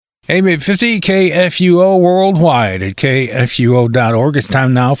AM 850 KFUO worldwide at KFUO.org. It's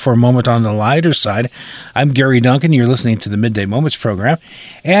time now for a moment on the lighter side. I'm Gary Duncan. You're listening to the Midday Moments program.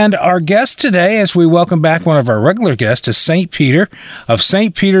 And our guest today, as we welcome back one of our regular guests, is St. Peter of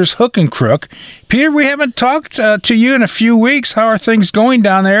St. Peter's Hook and Crook. Peter, we haven't talked to you in a few weeks. How are things going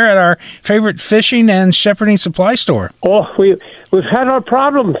down there at our favorite fishing and shepherding supply store? Oh, we've had our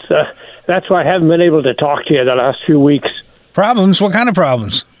problems. That's why I haven't been able to talk to you the last few weeks. Problems? What kind of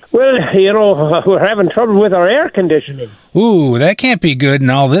problems? Well, we're having trouble with our air conditioning. Ooh, that can't be good in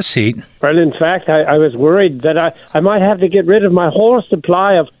all this heat. Well, in fact, I was worried that I might have to get rid of my whole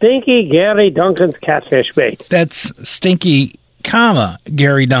supply of stinky Gary Duncan's catfish bait. That's stinky,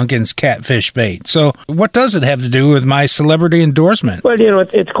 Gary Duncan's catfish bait. So what does it have to do with my celebrity endorsement? Well,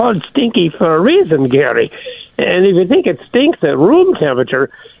 it's called stinky for a reason, Gary. And if you think it stinks at room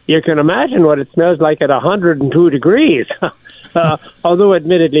temperature, you can imagine what it smells like at 102 degrees. Although,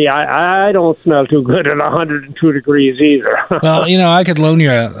 admittedly, I don't smell too good at 102 degrees either. Well, I could loan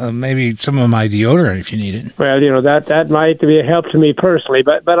you maybe some of my deodorant if you need it. Well, that might be a help to me personally,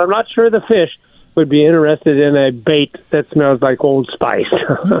 but I'm not sure the fish would be interested in a bait that smells like Old Spice.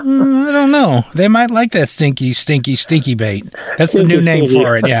 I don't know. They might like that stinky bait. That's the new name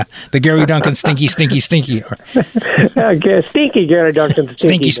for it, yeah. The Gary Duncan stinky. Stinky Gary Duncan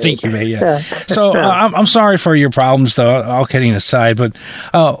stinky bait, yeah. So I'm sorry for your problems, though, all kidding aside, but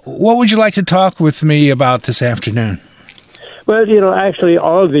what would you like to talk with me about this afternoon? Well, actually,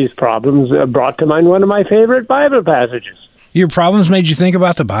 all of these problems brought to mind one of my favorite Bible passages. Your problems made you think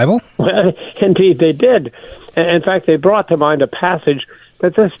about the Bible? Well, indeed they did. In fact, they brought to mind a passage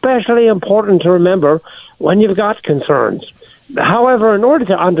that's especially important to remember when you've got concerns. However, in order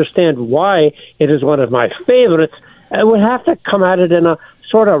to understand why it is one of my favorites, I would have to come at it in a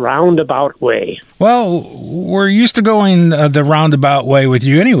sort of roundabout way. Well, we're used to going the roundabout way with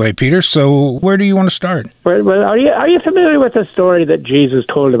you anyway, Peter, so where do you want to start? Well, are you familiar with the story that Jesus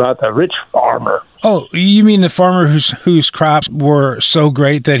told about the rich farmer? Oh, you mean the farmer whose crops were so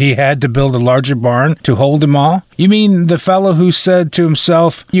great that he had to build a larger barn to hold them all? You mean the fellow who said to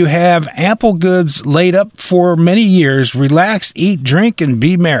himself, "You have ample goods laid up for many years. Relax, eat, drink, and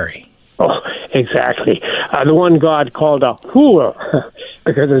be merry." Oh, exactly. The one God called a fool,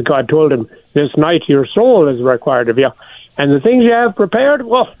 because as God told him, "This night your soul is required of you, and the things you have prepared,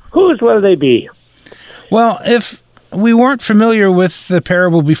 well, whose will they be?" Well, if we weren't familiar with the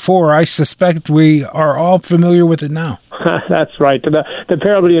parable before, I suspect we are all familiar with it now. That's right. The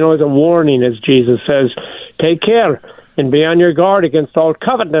parable, is a warning, as Jesus says. Take care and be on your guard against all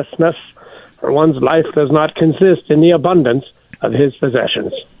covetousness, for one's life does not consist in the abundance of his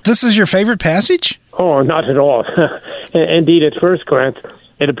possessions. This is your favorite passage? Oh, not at all. Indeed, at first glance,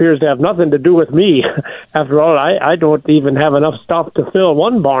 it appears to have nothing to do with me. After all, I don't even have enough stuff to fill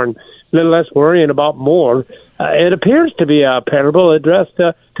one barn, little less worrying about more. It appears to be a parable addressed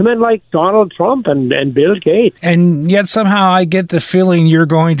to men like Donald Trump and Bill Gates. And yet somehow I get the feeling you're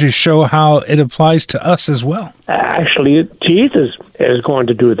going to show how it applies to us as well. Actually, Jesus is going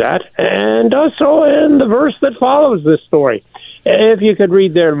to do that, and does so in the verse that follows this story. If you could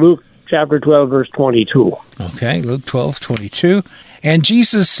read there, Luke chapter 12, verse 22. Okay, Luke 12:22. And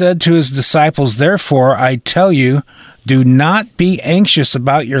Jesus said to his disciples, "Therefore, I tell you, do not be anxious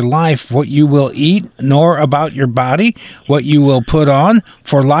about your life, what you will eat, nor about your body, what you will put on.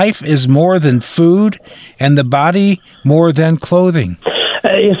 For life is more than food, and the body more than clothing."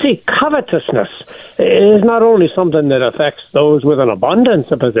 You see, covetousness is not only something that affects those with an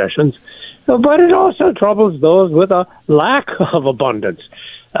abundance of possessions, but it also troubles those with a lack of abundance.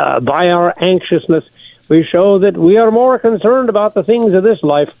 By our anxiousness, we show that we are more concerned about the things of this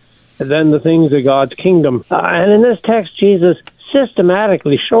life than the things of God's kingdom. And in this text, Jesus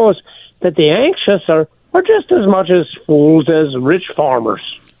systematically shows that the anxious are just as much as fools as rich farmers.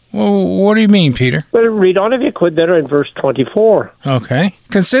 Well, what do you mean, Peter? Well, read on if you could there in verse 24. Okay.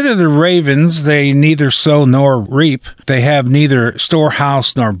 Consider the ravens, they neither sow nor reap. They have neither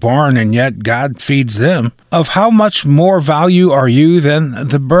storehouse nor barn, and yet God feeds them. Of how much more value are you than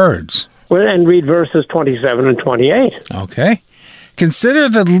the birds? Well, and read verses 27 and 28. Okay. Consider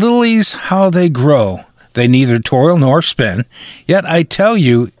the lilies, how they grow. They neither toil nor spin. Yet I tell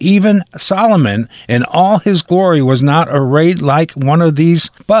you, even Solomon in all his glory was not arrayed like one of these.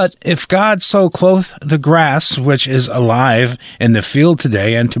 But if God so clothe the grass, which is alive in the field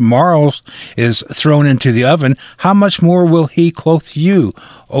today, and tomorrow is thrown into the oven, how much more will he clothe you,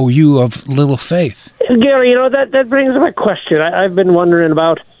 O you of little faith? Gary, that brings up a question I've been wondering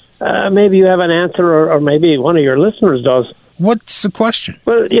about. Maybe you have an answer, or maybe one of your listeners does. What's the question?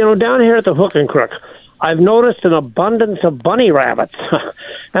 Well, down here at the Hook and Crook, I've noticed an abundance of bunny rabbits,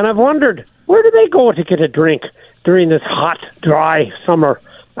 and I've wondered, where do they go to get a drink during this hot, dry summer?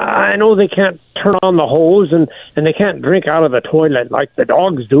 I know they can't turn on the hose, and they can't drink out of the toilet like the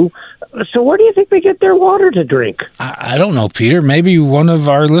dogs do. So where do you think they get their water to drink? I don't know, Peter. Maybe one of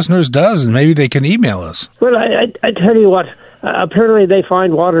our listeners does, and maybe they can email us. Well, I tell you what, apparently they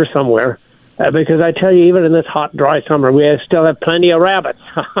find water somewhere. Because I tell you, even in this hot, dry summer, we still have plenty of rabbits.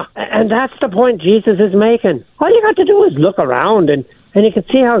 And that's the point Jesus is making. All you got to do is look around, and you can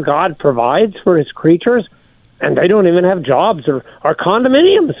see how God provides for his creatures. And they don't even have jobs or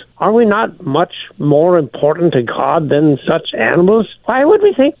condominiums. Are we not much more important to God than such animals? Why would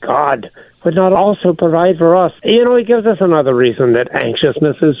we think God would not also provide for us? You know, he gives us another reason that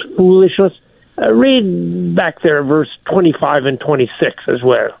anxiousness is foolishness. Read back there verse 25 and 26 as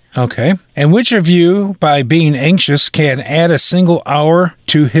well. Okay. And which of you, by being anxious, can add a single hour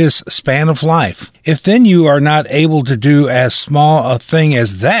to his span of life? If then you are not able to do as small a thing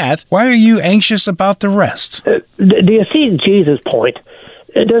as that, why are you anxious about the rest? Do you see Jesus' point?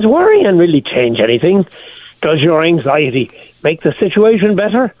 Does worrying really change anything? Does your anxiety make the situation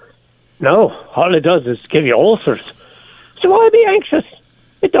better? No. All it does is give you ulcers. So why be anxious?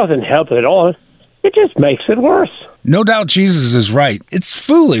 It doesn't help at all. It just makes it worse. No doubt Jesus is right. It's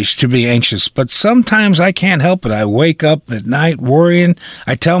foolish to be anxious, but sometimes I can't help it. I wake up at night worrying.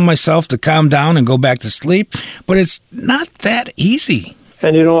 I tell myself to calm down and go back to sleep, but it's not that easy.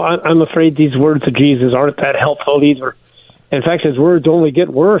 And, you know, I'm afraid these words of Jesus aren't that helpful either. In fact, his words only get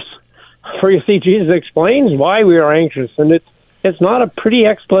worse. For you see, Jesus explains why we are anxious, and it's not a pretty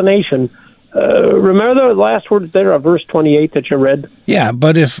explanation. Remember the last words there of verse 28 that you read? Yeah,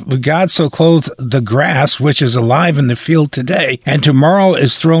 but if God so clothes the grass, which is alive in the field today, and tomorrow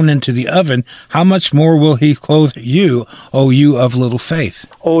is thrown into the oven, how much more will he clothe you, O you of little faith?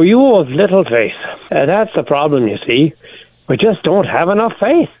 Oh, you of little faith. That's the problem, you see. We just don't have enough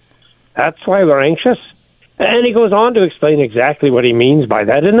faith. That's why we're anxious. And he goes on to explain exactly what he means by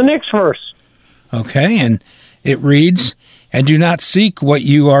that in the next verse. Okay, and it reads, "And do not seek what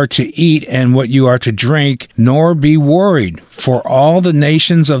you are to eat and what you are to drink, nor be worried. For all the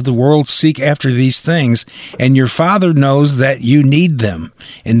nations of the world seek after these things, and your Father knows that you need them.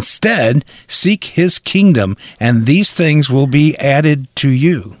 Instead, seek his kingdom, and these things will be added to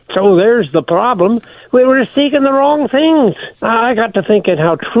you." So there's the problem. We were seeking the wrong things. I got to thinking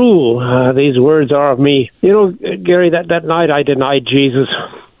how true these words are of me. You know, Gary, that night I denied Jesus.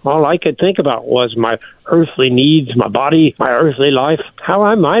 All I could think about was my earthly needs, my body, my earthly life, how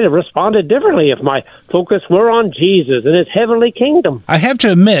I might have responded differently if my focus were on Jesus and his heavenly kingdom. I have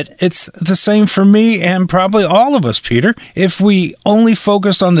to admit, it's the same for me and probably all of us, Peter. If we only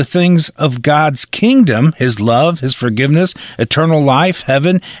focused on the things of God's kingdom, his love, his forgiveness, eternal life,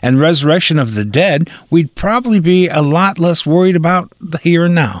 heaven, and resurrection of the dead, we'd probably be a lot less worried about the here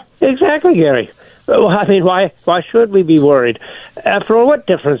and now. Exactly, Gary. Well, I mean, why should we be worried? After all, what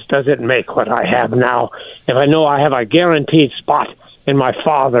difference does it make what I have now if I know I have a guaranteed spot in my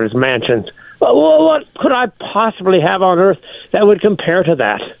Father's mansions? Well, what could I possibly have on earth that would compare to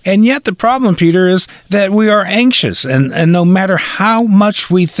that? And yet the problem, Peter, is that we are anxious, and no matter how much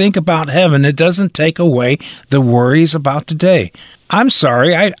we think about heaven, it doesn't take away the worries about today. I'm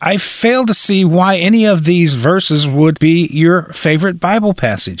sorry, I fail to see why any of these verses would be your favorite Bible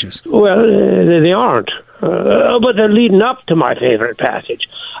passages. Well, they aren't, but they're leading up to my favorite passage.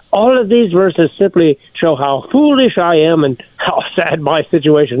 All of these verses simply show how foolish I am and how sad my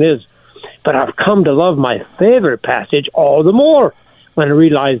situation is. But I've come to love my favorite passage all the more when I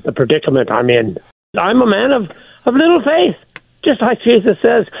realize the predicament I'm in. I'm a man of little faith. Just like Jesus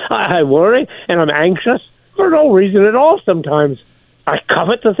says, I worry and I'm anxious for no reason at all sometimes. I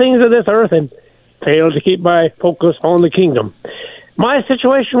covet the things of this earth and fail to keep my focus on the kingdom. My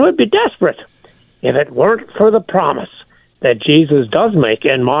situation would be desperate if it weren't for the promise that Jesus does make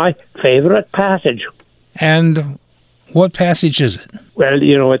in my favorite passage. And what passage is it? Well,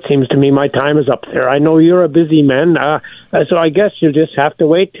 you know, it seems to me my time is up there. I know you're a busy man, so I guess you'll just have to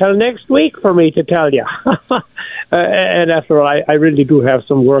wait till next week for me to tell you. And after all, I really do have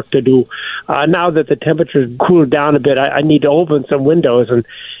some work to do. Now that the temperature's cooled down a bit, I need to open some windows and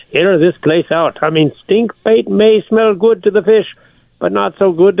air this place out. I mean, stink bait may smell good to the fish, but not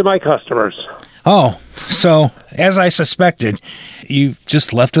so good to my customers. Oh, so, as I suspected, you've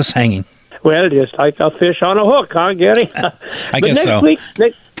just left us hanging. Well, just like a fish on a hook, huh, Gary? I guess so. But next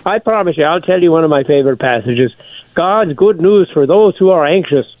week, I promise you, I'll tell you one of my favorite passages. God's good news for those who are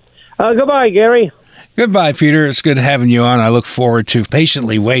anxious. Goodbye, Gary. Goodbye, Peter. It's good having you on. I look forward to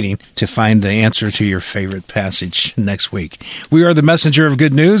patiently waiting to find the answer to your favorite passage next week. We are the messenger of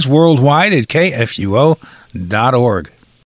good news worldwide at KFUO.org.